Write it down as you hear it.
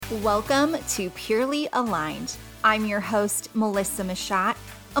Welcome to Purely Aligned. I'm your host, Melissa Mashat,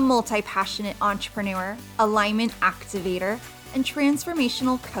 a multi-passionate entrepreneur, alignment activator, and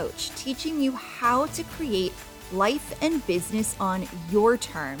transformational coach, teaching you how to create life and business on your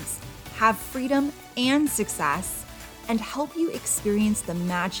terms, have freedom and success, and help you experience the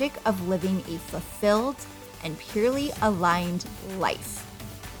magic of living a fulfilled and purely aligned life.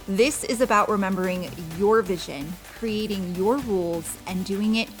 This is about remembering your vision, creating your rules, and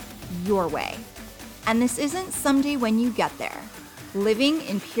doing it your way. And this isn't someday when you get there. Living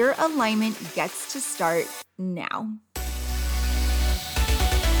in pure alignment gets to start now.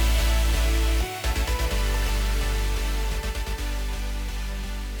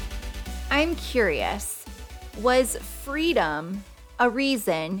 I'm curious, was freedom a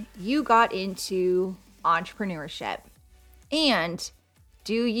reason you got into entrepreneurship? And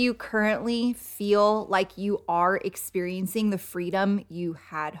do you currently feel like you are experiencing the freedom you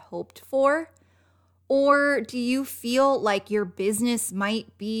had hoped for? Or do you feel like your business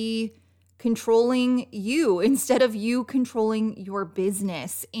might be controlling you instead of you controlling your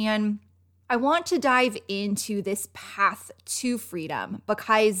business? And I want to dive into this path to freedom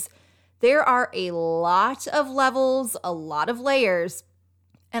because there are a lot of levels, a lot of layers,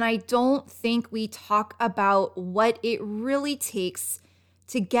 and I don't think we talk about what it really takes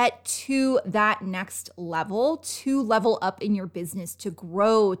to get to that next level, to level up in your business, to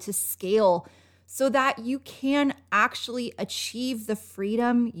grow, to scale, so that you can actually achieve the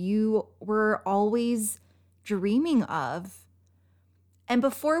freedom you were always dreaming of. And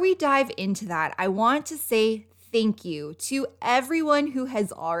before we dive into that, I want to say thank you to everyone who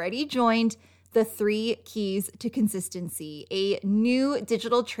has already joined the 3 Keys to Consistency, a new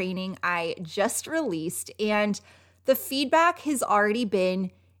digital training I just released, and the feedback has already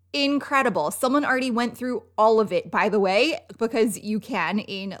been incredible. Someone already went through all of it, by the way, because you can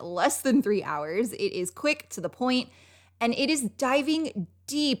in less than 3 hours. It is quick to the point, and it is diving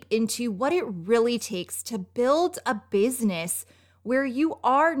deep into what it really takes to build a business where you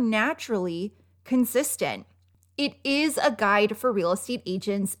are naturally consistent. It is a guide for real estate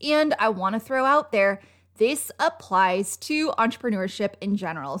agents, and I want to throw out there, this applies to entrepreneurship in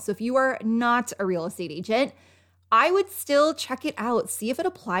general. So if you are not a real estate agent, I would still check it out, see if it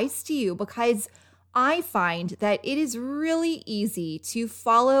applies to you, because I find that it is really easy to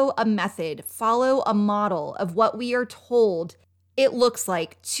follow a method, follow a model of what we are told it looks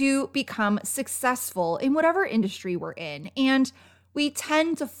like to become successful in whatever industry we're in. And we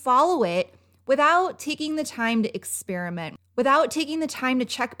tend to follow it without taking the time to experiment, without taking the time to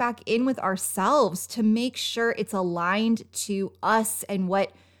check back in with ourselves to make sure it's aligned to us and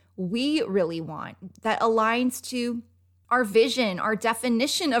what we really want, that aligns to our vision, our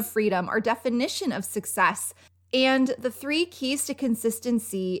definition of freedom, our definition of success. And the 3 Keys to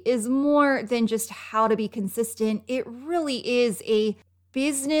Consistency is more than just how to be consistent. It really is a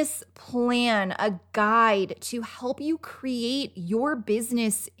business plan, a guide to help you create your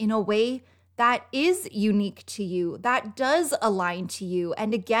business in a way that is unique to you, that does align to you.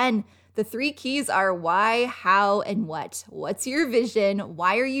 And again, the 3 keys are why, how, and what. What's your vision?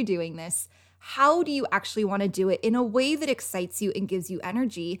 Why are you doing this? How do you actually want to do it in a way that excites you and gives you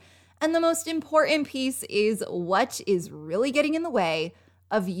energy? And the most important piece is what is really getting in the way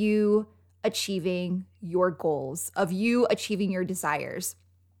of you achieving your goals, of you achieving your desires.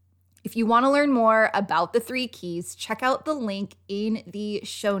 If you want to learn more about the 3 keys, check out the link in the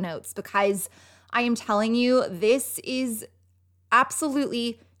show notes, because I am telling you, this is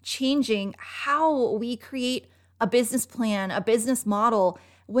absolutely changing how we create a business plan, a business model.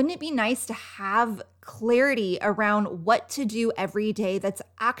 Wouldn't it be nice to have clarity around what to do every day that's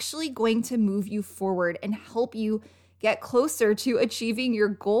actually going to move you forward and help you get closer to achieving your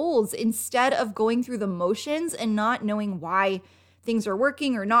goals instead of going through the motions and not knowing why things are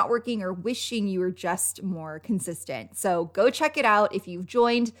working or not working, or wishing you were just more consistent? So go check it out. If you've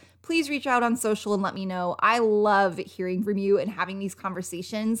joined, please reach out on social and let me know. I love hearing from you and having these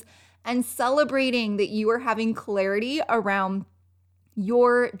conversations and celebrating that you are having clarity around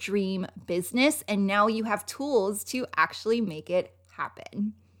your dream business, and now you have tools to actually make it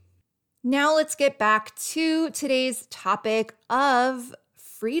happen. Now let's get back to today's topic of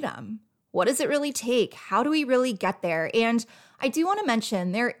freedom. What does it really take? How do we really get there? And I do want to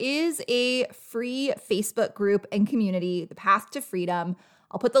mention there is a free Facebook group and community, The Path to Freedom.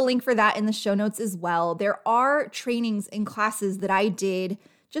 I'll put the link for that in the show notes as well. There are trainings and classes that I did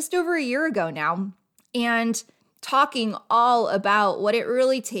just over a year ago now, and talking all about what it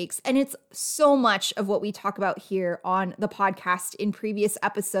really takes. And it's so much of what we talk about here on the podcast in previous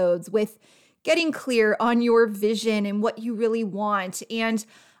episodes, with getting clear on your vision and what you really want. And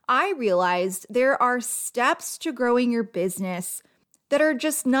I realized there are steps to growing your business that are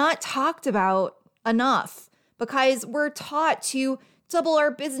just not talked about enough because we're taught to double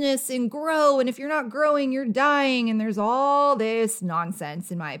our business and grow. And if you're not growing, you're dying. And there's all this nonsense,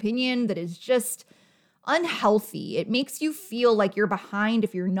 in my opinion, that is just unhealthy. It makes you feel like you're behind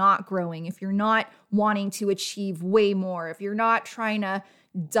if you're not growing, if you're not wanting to achieve way more, if you're not trying to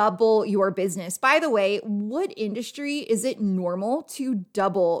double your business. By the way, what industry is it normal to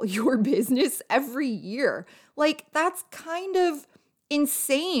double your business every year? Like, that's kind of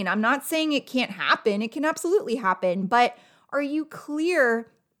insane. I'm not saying it can't happen. It can absolutely happen. But are you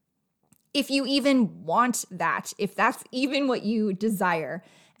clear if you even want that, if that's even what you desire?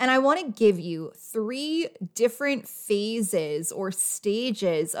 And I want to give you 3 different phases or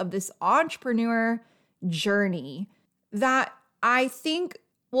stages of this entrepreneur journey that I think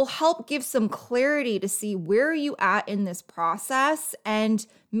will help give some clarity to see where are you at in this process and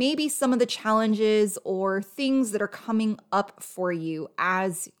maybe some of the challenges or things that are coming up for you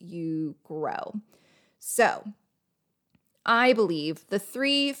as you grow. So, I believe the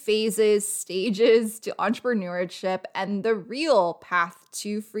 3 phases, stages to entrepreneurship and the real path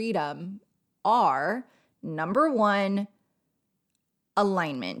to freedom are: number 1,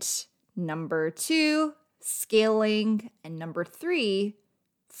 alignment; number 2, scaling; and number 3,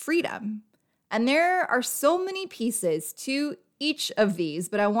 freedom. And there are so many pieces to each of these,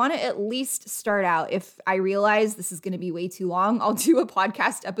 but I want to at least start out. If I realize this is going to be way too long, I'll do a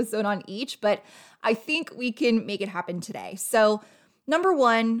podcast episode on each, but I think we can make it happen today. So, number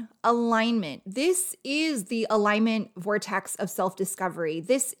 1, alignment. This is the alignment vortex of self-discovery.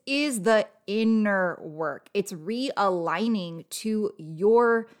 This is the inner work. It's realigning to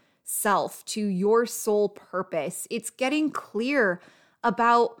yourself, to your soul purpose. It's getting clear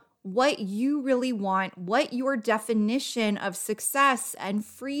about what you really want, what your definition of success and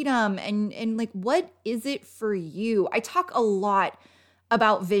freedom and like, what is it for you? I talk a lot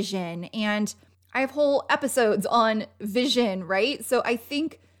about vision and I have whole episodes on vision, right? So I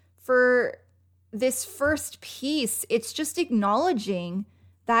think for this first piece, it's just acknowledging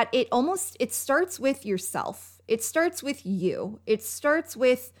that it starts with yourself. It starts with you. It starts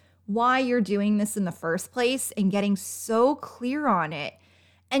with why you're doing this in the first place and getting so clear on it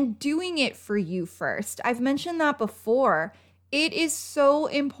and doing it for you first. I've mentioned that before. It is so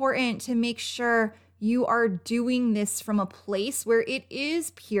important to make sure you are doing this from a place where it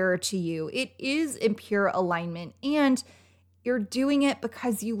is pure to you. It is in pure alignment and you're doing it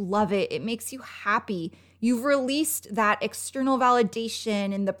because you love it. It makes you happy. You've released that external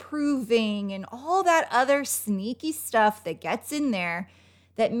validation and the proving and all that other sneaky stuff that gets in there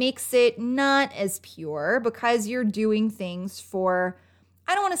that makes it not as pure because you're doing things for,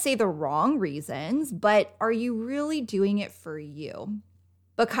 I don't want to say the wrong reasons, but are you really doing it for you?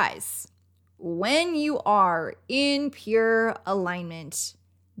 Because when you are in pure alignment,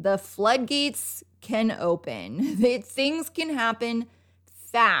 the floodgates can open. Things can happen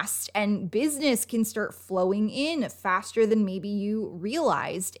fast and business can start flowing in faster than maybe you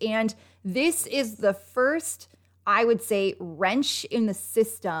realized. And this is the first, I would say, wrench in the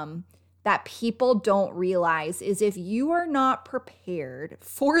system that people don't realize is if you are not prepared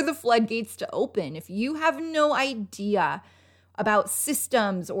for the floodgates to open, if you have no idea about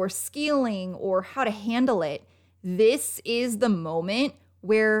systems or scaling or how to handle it, this is the moment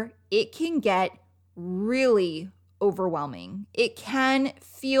where it can get really overwhelming. It can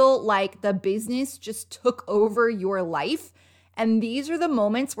feel like the business just took over your life. And these are the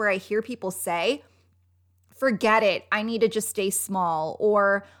moments where I hear people say, forget it, I need to just stay small,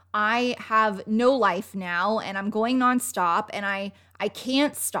 or I have no life now and I'm going nonstop and I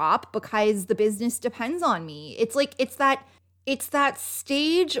can't stop because the business depends on me. It's that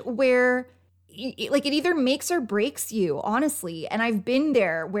stage where it either makes or breaks you, honestly. And I've been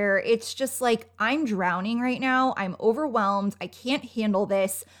there where it's just like, I'm drowning right now. I'm overwhelmed. I can't handle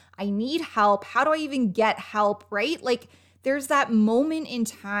this. I need help. How do I even get help, right? Like there's that moment in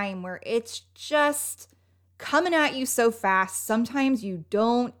time where it's just coming at you so fast. Sometimes you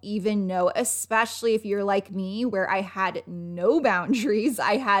don't even know, especially if you're like me, where I had no boundaries.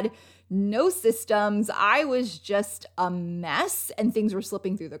 I had no systems. I was just a mess and things were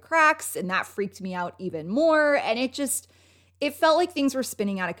slipping through the cracks and that freaked me out even more. And it felt like things were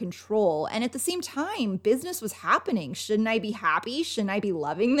spinning out of control. And at the same time, business was happening. Shouldn't I be happy? Shouldn't I be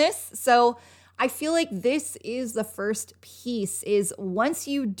loving this? So I feel like this is the first piece, is once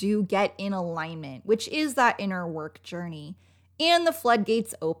you do get in alignment, which is that inner work journey, and the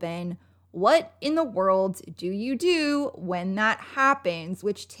floodgates open, what in the world do you do when that happens?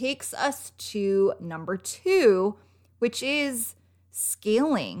 Which takes us to number 2, which is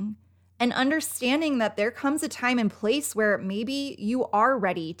scaling and understanding that there comes a time and place where maybe you are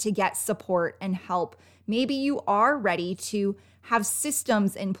ready to get support and help. Maybe you are ready to have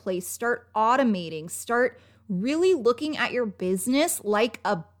systems in place, start automating, start really looking at your business like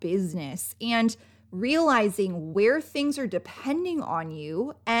a business and realizing where things are depending on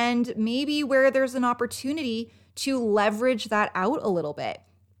you and maybe where there's an opportunity to leverage that out a little bit.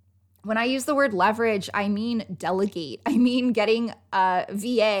 When I use the word leverage, I mean delegate. I mean getting a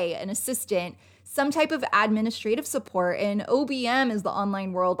VA, an assistant, some type of administrative support. And OBM, as the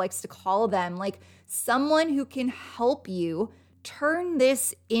online world likes to call them, like someone who can help you turn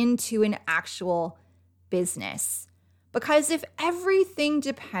this into an actual business. Because if everything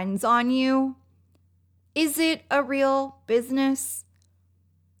depends on you, is it a real business?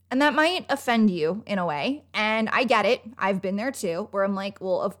 And that might offend you in a way. And I get it. I've been there too, where I'm like,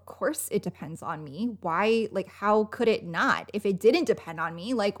 well, of course it depends on me. Why? Like, how could it not? If it didn't depend on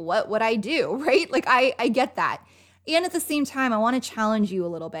me, like, what would I do? Right? Like, I get that. And at the same time, I want to challenge you a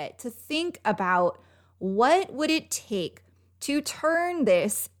little bit to think about what would it take to turn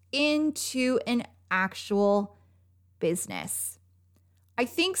this into an actual business. I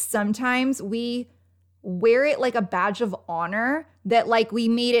think sometimes we wear it like a badge of honor that like we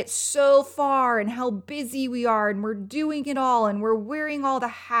made it so far and how busy we are and we're doing it all and we're wearing all the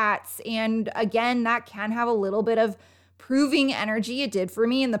hats. And again, that can have a little bit of proving energy. It did for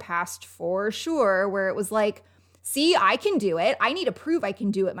me in the past for sure, where it was like, see, I can do it. I need to prove I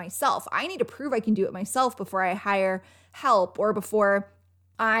can do it myself. I need to prove I can do it myself before I hire help or before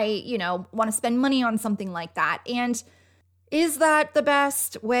I, want to spend money on something like that. And is that the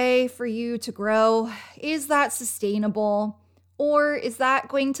best way for you to grow? Is that sustainable? Or is that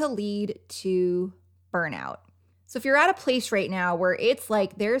going to lead to burnout? So if you're at a place right now where it's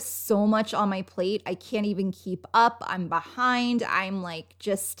like, there's so much on my plate, I can't even keep up, I'm behind, I'm like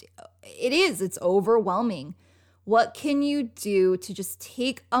it's overwhelming. What can you do to just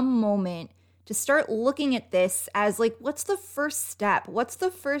take a moment to start looking at this as like, what's the first step? What's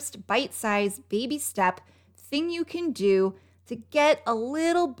the first bite-sized baby step thing you can do to get a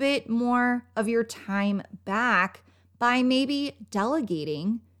little bit more of your time back by maybe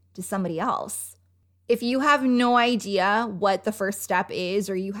delegating to somebody else? If you have no idea what the first step is,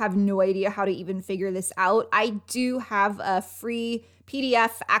 or you have no idea how to even figure this out, I do have a free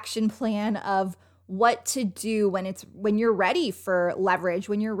PDF action plan of what to do when you're ready for leverage,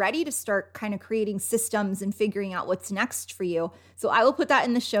 when you're ready to start kind of creating systems and figuring out what's next for you. So I will put that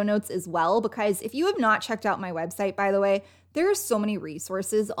in the show notes as well, because if you have not checked out my website, by the way, there are so many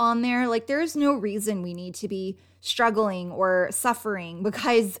resources on there. Like, there's no reason we need to be struggling or suffering,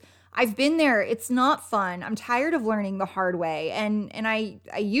 because I've been there. It's not fun. I'm tired of learning the hard way. And I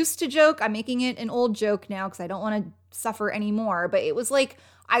used to joke, I'm making it an old joke now because I don't want to suffer anymore. But it was like,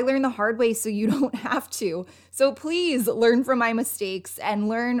 I learned the hard way so you don't have to. So please learn from my mistakes and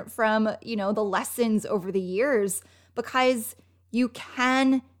learn from, the lessons over the years, because you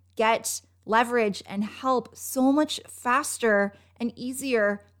can get leverage and help so much faster and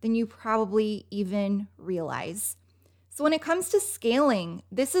easier than you probably even realize. So when it comes to scaling,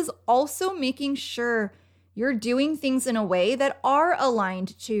 this is also making sure you're doing things in a way that are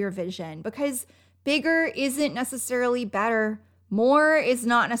aligned to your vision, because bigger isn't necessarily better. More is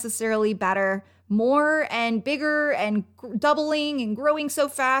not necessarily better. More and bigger and doubling and growing so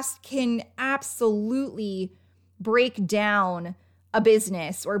fast can absolutely break down a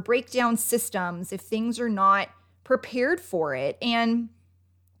business or break down systems if things are not prepared for it. And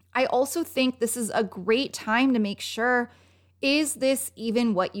I also think this is a great time to make sure, is this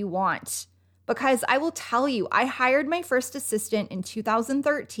even what you want? Because I will tell you, I hired my first assistant in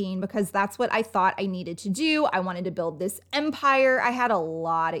 2013 because that's what I thought I needed to do. I wanted to build this empire. I had a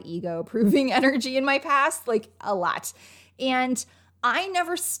lot of ego-proving energy in my past, like a lot. And I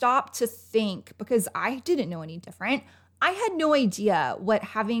never stopped to think, because I didn't know any different. I had no idea what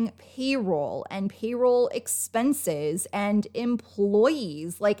having payroll and payroll expenses and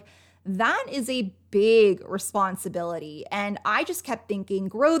employees, like that is a big responsibility. And I just kept thinking,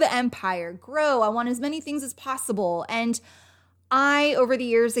 grow the empire, grow. I want as many things as possible. And I, over the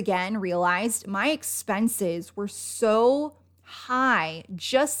years, again, realized my expenses were so high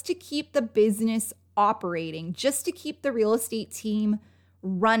just to keep the business operating, just to keep the real estate team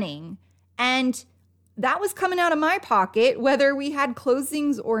running. And that was coming out of my pocket, whether we had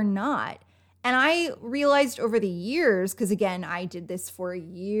closings or not. And I realized over the years, because again, I did this for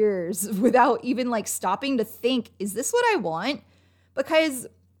years without even like stopping to think, is this what I want? Because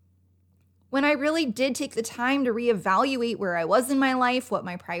when I really did take the time to reevaluate where I was in my life, what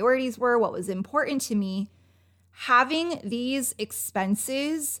my priorities were, what was important to me, having these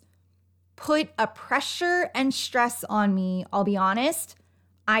expenses put a pressure and stress on me, I'll be honest,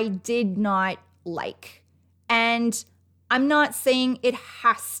 I did not like. And I'm not saying it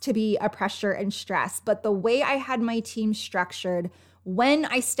has to be a pressure and stress, but the way I had my team structured when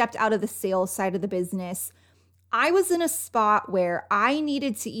I stepped out of the sales side of the business, I was in a spot where I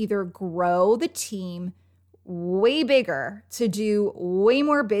needed to either grow the team way bigger to do way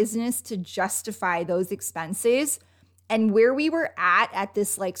more business to justify those expenses. And where we were at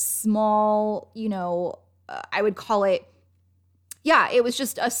this like small, I would call it, it was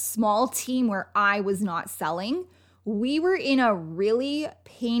just a small team where I was not selling. We were in a really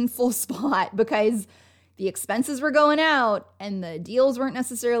painful spot because the expenses were going out and the deals weren't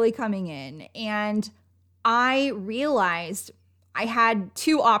necessarily coming in. And I realized I had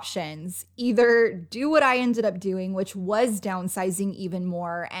two options: either do what I ended up doing, which was downsizing even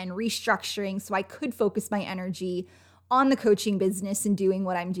more and restructuring so I could focus my energy on the coaching business and doing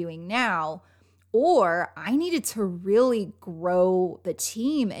what I'm doing now, or I needed to really grow the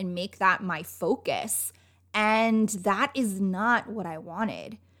team and make that my focus. And that is not what I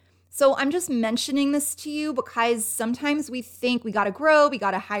wanted. So I'm just mentioning this to you because sometimes we think we got to grow, we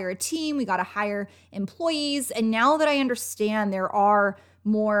got to hire a team, we got to hire employees. And now that I understand there are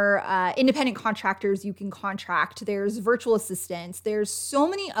more independent contractors you can contract, there's virtual assistants, there's so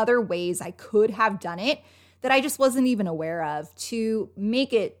many other ways I could have done it that I just wasn't even aware of to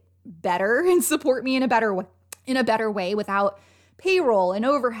make it better and support me in a better way without payroll and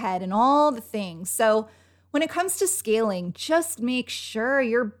overhead and all the things. So when it comes to scaling, just make sure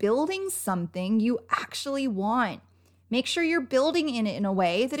you're building something you actually want. Make sure you're building it in a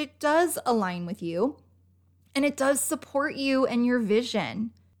way that it does align with you and it does support you and your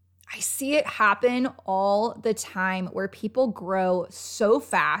vision. I see it happen all the time where people grow so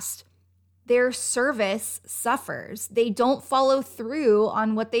fast, their service suffers. They don't follow through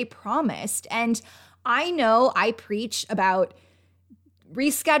on what they promised. And I know I preach about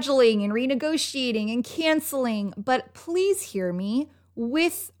rescheduling and renegotiating and canceling, but please hear me,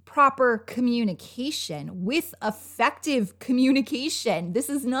 with proper communication, with effective communication. This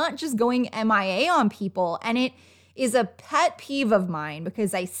is not just going MIA on people. And it is a pet peeve of mine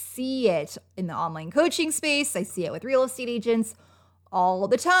because I see it in the online coaching space. I see it with real estate agents all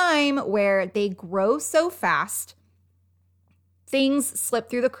the time where they grow so fast, things slip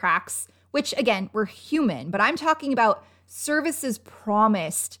through the cracks, which again, we're human, but I'm talking about services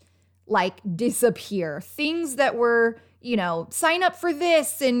promised like disappear. Things that were, sign up for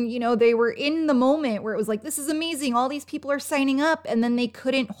this. And, they were in the moment where it was like, this is amazing. All these people are signing up. And then they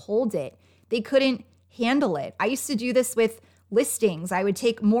couldn't hold it. They couldn't handle it. I used to do this with listings. I would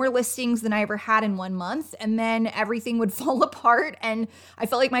take more listings than I ever had in 1 month, and then everything would fall apart. And I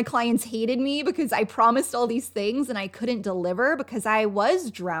felt like my clients hated me because I promised all these things and I couldn't deliver because I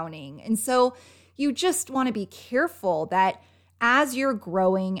was drowning. And so you just want to be careful that as you're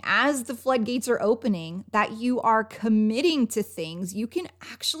growing, as the floodgates are opening, that you are committing to things you can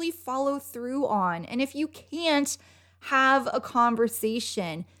actually follow through on. And if you can't, have a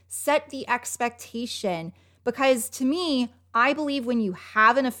conversation, set the expectation, because to me, I believe when you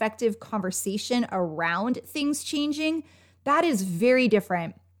have an effective conversation around things changing, that is very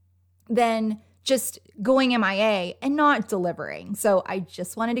different than just going MIA and not delivering. So I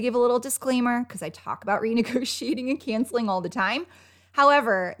just wanted to give a little disclaimer because I talk about renegotiating and canceling all the time.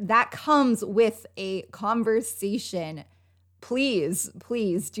 However, that comes with a conversation. Please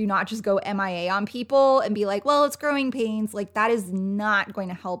do not just go MIA on people and be like, well, it's growing pains. Like that is not going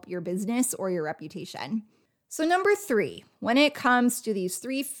to help your business or your reputation. So number 3, when it comes to these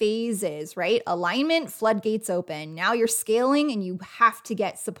 3 phases, right? Alignment, floodgates open. Now you're scaling and you have to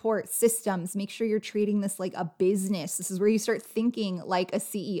get support systems. Make sure you're treating this like a business. This is where you start thinking like a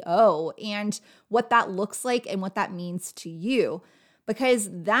CEO and what that looks like and what that means to you. Because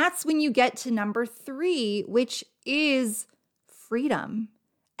that's when you get to number 3, which is freedom.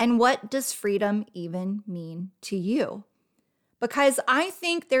 And what does freedom even mean to you? Because I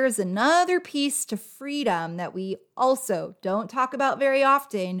think there's another piece to freedom that we also don't talk about very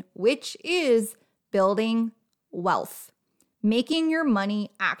often, which is building wealth, making your money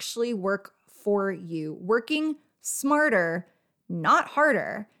actually work for you, working smarter, not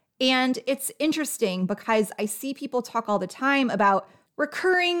harder. And it's interesting because I see people talk all the time about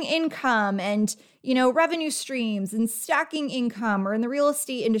recurring income and, revenue streams and stacking income, or in the real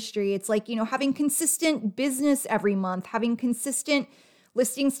estate industry, it's like, having consistent business every month, having consistent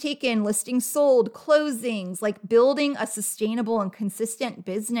listings taken, listings sold, closings, like building a sustainable and consistent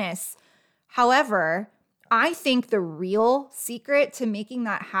business. However, I think the real secret to making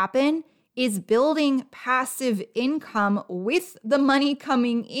that happen is building passive income with the money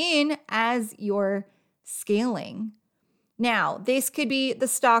coming in as you're scaling. Now, this could be the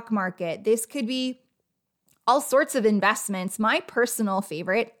stock market. This could be all sorts of investments. My personal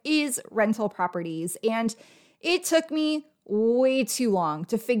favorite is rental properties. And it took me way too long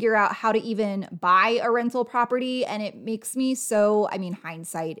to figure out how to even buy a rental property. And it makes me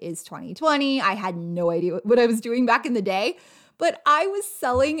hindsight is 2020. I had no idea what I was doing back in the day. But I was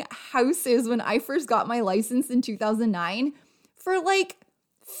selling houses when I first got my license in 2009 for like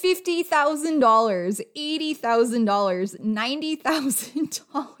 $50,000, $80,000,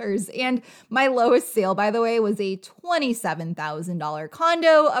 $90,000. And my lowest sale, by the way, was a $27,000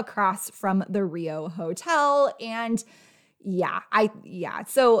 condo across from the Rio Hotel. And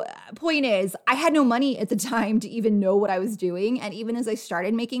So point is, I had no money at the time to even know what I was doing. And even as I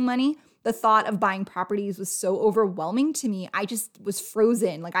started making money, the thought of buying properties was so overwhelming to me. I just was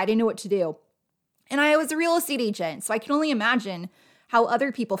frozen. Like I didn't know what to do. And I was a real estate agent. So I can only imagine how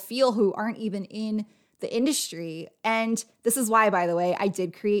other people feel who aren't even in the industry. And this is why, by the way, I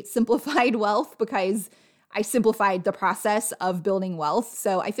did create Simplified Wealth, because I simplified the process of building wealth.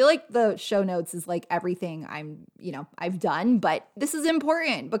 So I feel like the show notes is like everything I've done, but this is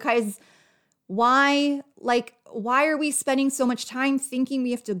important because why are we spending so much time thinking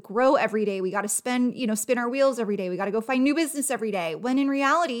we have to grow every day? We got to spin our wheels every day. We got to go find new business every day. When in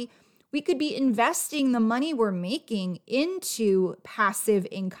reality, we could be investing the money we're making into passive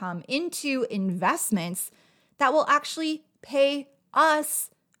income, into investments that will actually pay us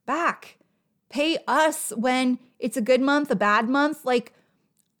back, pay us when it's a good month, a bad month. Like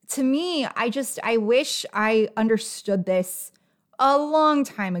to me, I wish I understood this a long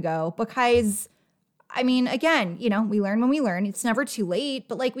time ago because again, we learn when we learn. It's never too late,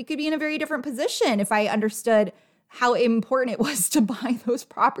 but like we could be in a very different position if I understood how important it was to buy those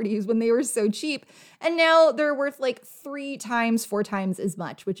properties when they were so cheap. And now they're worth like 3 times, 4 times as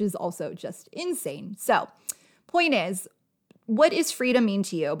much, which is also just insane. So point is, what does freedom mean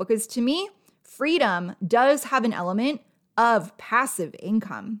to you? Because to me, freedom does have an element of passive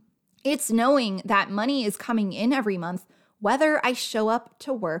income. It's knowing that money is coming in every month, whether I show up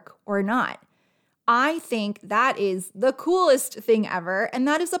to work or not. I think that is the coolest thing ever, and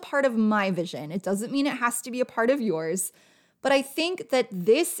that is a part of my vision. It doesn't mean it has to be a part of yours, but I think that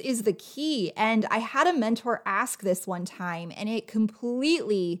this is the key. And I had a mentor ask this one time, and it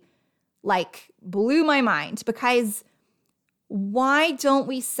completely blew my mind, because why don't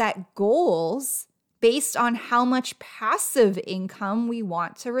we set goals based on how much passive income we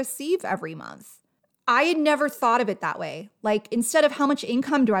want to receive every month? I had never thought of it that way. Like, instead of how much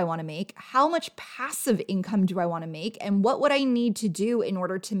income do I want to make, how much passive income do I want to make, and what would I need to do in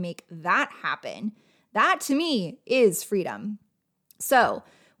order to make that happen? That to me is freedom. So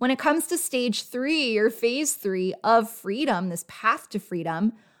when it comes to stage 3 or phase 3 of freedom, this path to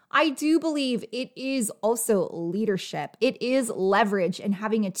freedom, I do believe it is also leadership. It is leverage and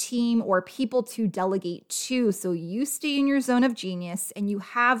having a team or people to delegate to. So you stay in your zone of genius and you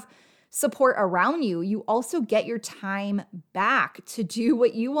have support around you. You also get your time back to do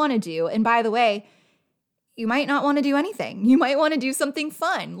what you want to do. And by the way, you might not want to do anything. You might want to do something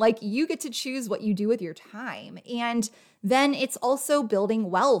fun. Like, you get to choose what you do with your time. And then it's also building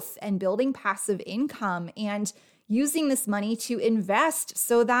wealth and building passive income and using this money to invest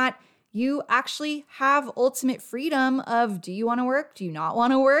so that you actually have ultimate freedom of, do you want to work? Do you not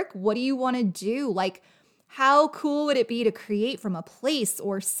want to work? What do you want to do? Like, how cool would it be to create from a place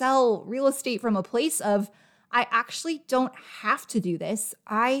or sell real estate from a place of, I actually don't have to do this.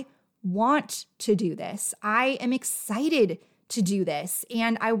 I want to do this. I am excited to do this.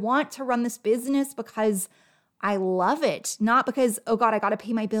 And I want to run this business because I love it. Not because, oh God, I got to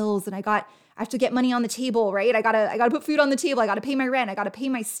pay my bills and I have to get money on the table, right? I gotta put food on the table. I got to pay my rent. I got to pay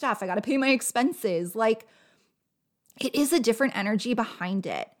my stuff. I got to pay my expenses. Like, it is a different energy behind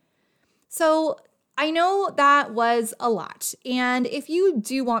it. So I know that was a lot. And if you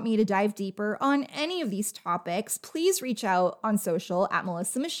do want me to dive deeper on any of these topics, please reach out on social at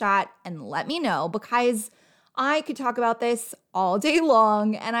Melissa Mashat and let me know, because I could talk about this all day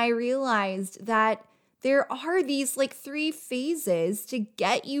long. And I realized that there are these 3 phases to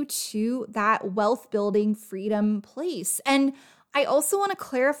get you to that wealth building freedom place. And I also want to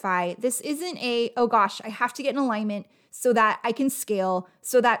clarify, this isn't oh gosh, I have to get in alignment so that I can scale,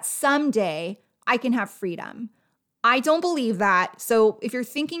 so that someday I can have freedom. I don't believe that. So if you're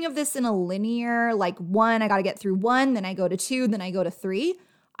thinking of this in a linear, 1, I got to get through 1, then I go to 2, then I go to 3,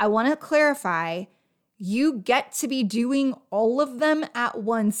 I want to clarify, you get to be doing all of them at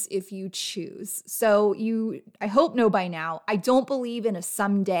once if you choose. So I hope know by now, I don't believe in a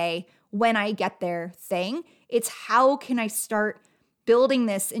someday when I get there thing. It's how can I start building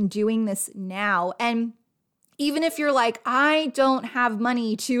this and doing this now? And even if you're like, I don't have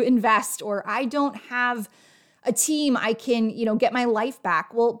money to invest, or I don't have a team I can, get my life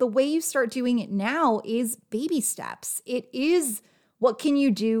back. Well, the way you start doing it now is baby steps. It is, what can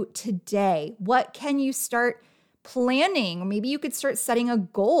you do today? What can you start planning? Maybe you could start setting a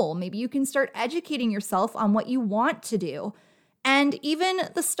goal. Maybe you can start educating yourself on what you want to do. And even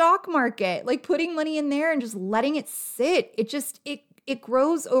the stock market, like putting money in there and just letting it sit, it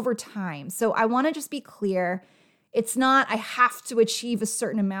grows over time. So I want to just be clear. It's not, I have to achieve a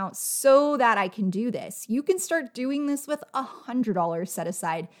certain amount so that I can do this. You can start doing this with $100 set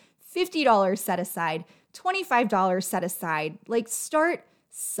aside, $50 set aside, $25 set aside. Like start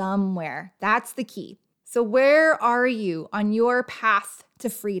somewhere. That's the key. So where are you on your path to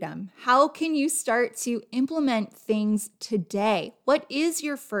freedom? How can you start to implement things today? What is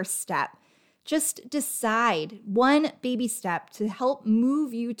your first step? Just decide one baby step to help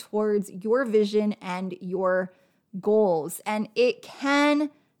move you towards your vision and your goals. And it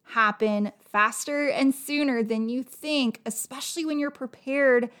can happen faster and sooner than you think, especially when you're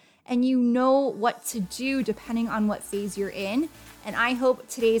prepared and you know what to do depending on what phase you're in. And I hope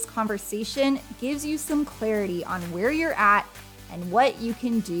today's conversation gives you some clarity on where you're at and what you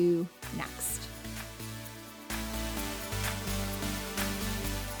can do next.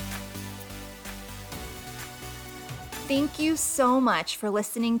 Thank you so much for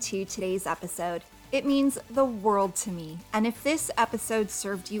listening to today's episode. It means the world to me. And if this episode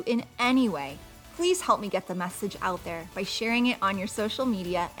served you in any way, please help me get the message out there by sharing it on your social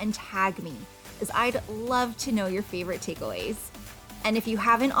media and tag me, as I'd love to know your favorite takeaways. And if you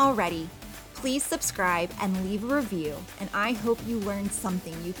haven't already, please subscribe and leave a review. And I hope you learned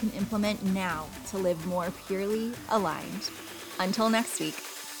something you can implement now to live more purely aligned. Until next week.